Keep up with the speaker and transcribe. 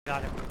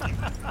Got him.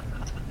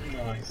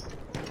 Nice.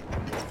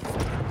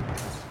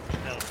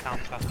 Little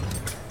counter.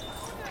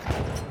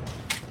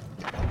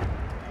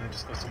 I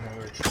just got some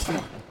more rich.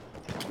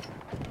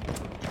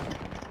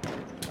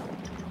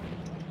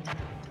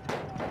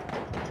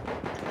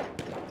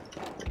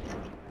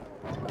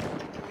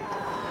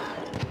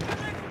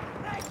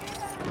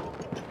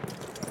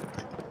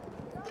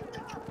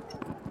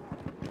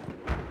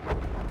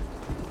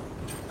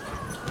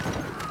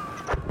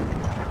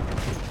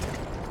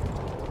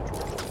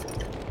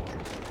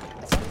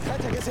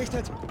 Sanitäter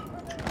gesichtet!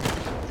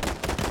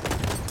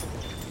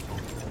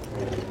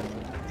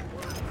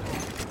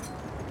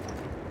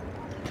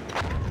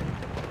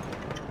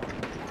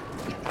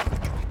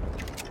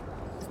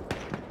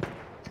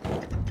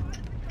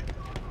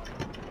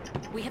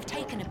 We have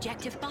taken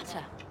objective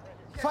butter.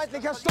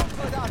 Feindlicher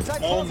Sturmsoldat!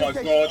 Seid Oh my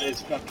vorsichtig! god,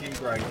 it's fucking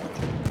great.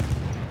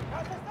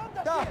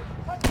 Da!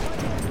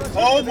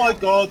 Oh my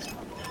god!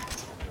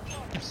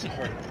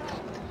 Sorry.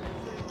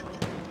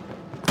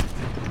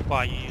 Why,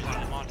 are you using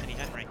the Martini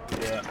Henry?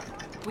 Yeah.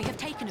 We have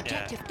taken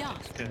objective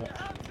Duff. Good.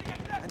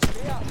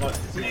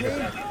 Might need a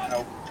bit of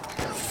help.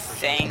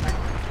 Thank.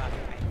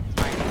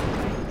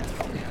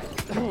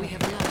 We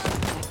have lost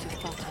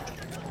objective butter.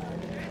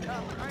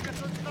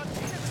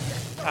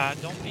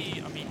 Don't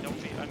be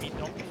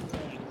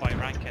fooled by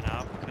ranking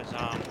up, because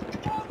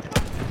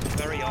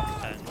very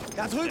often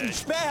Da drüben, the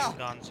Speer!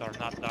 guns are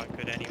not that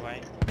good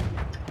anyway.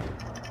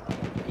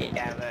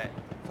 Yeah,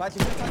 but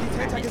Feindlicher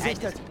Sanitäter I just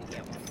gesichtet! need to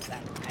get one of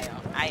that.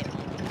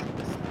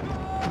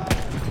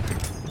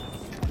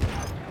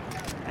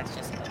 That's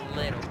just a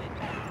little bit.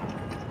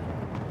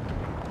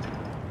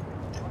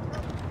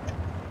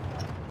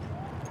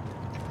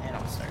 And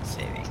I'll start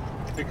saving.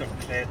 I think I've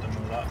cleared them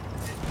all up.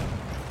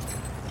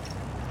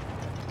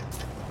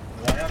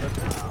 Do I have it?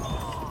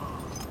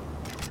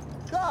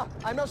 Da!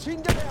 Ein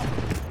Maschinengewehr!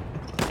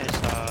 There's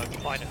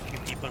quite a few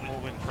people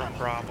moving from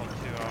Bravo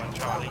to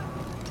Charlie.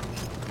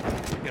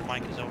 Your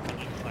mic is open,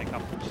 like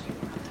upwards.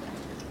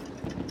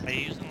 Are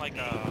you using like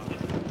a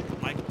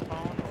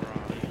microphone or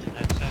using a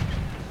headset?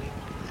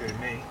 Good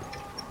me.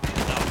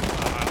 No,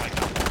 I like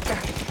that.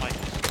 Mic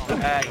is on.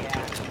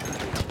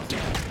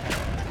 Yeah.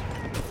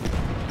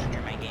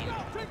 Hear my game?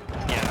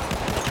 Yeah.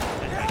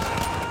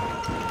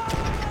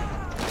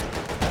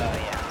 Oh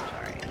yeah, I'm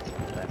sorry.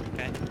 But,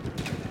 Okay.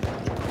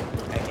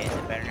 okay, is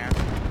it better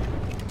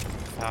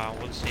now?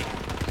 We'll see.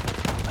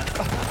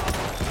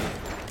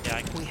 Yeah,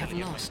 I can We have still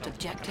hear lost myself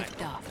objective connected.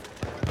 Duff.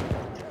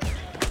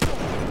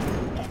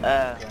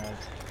 God.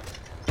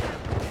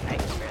 I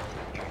can barely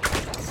hear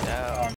you. So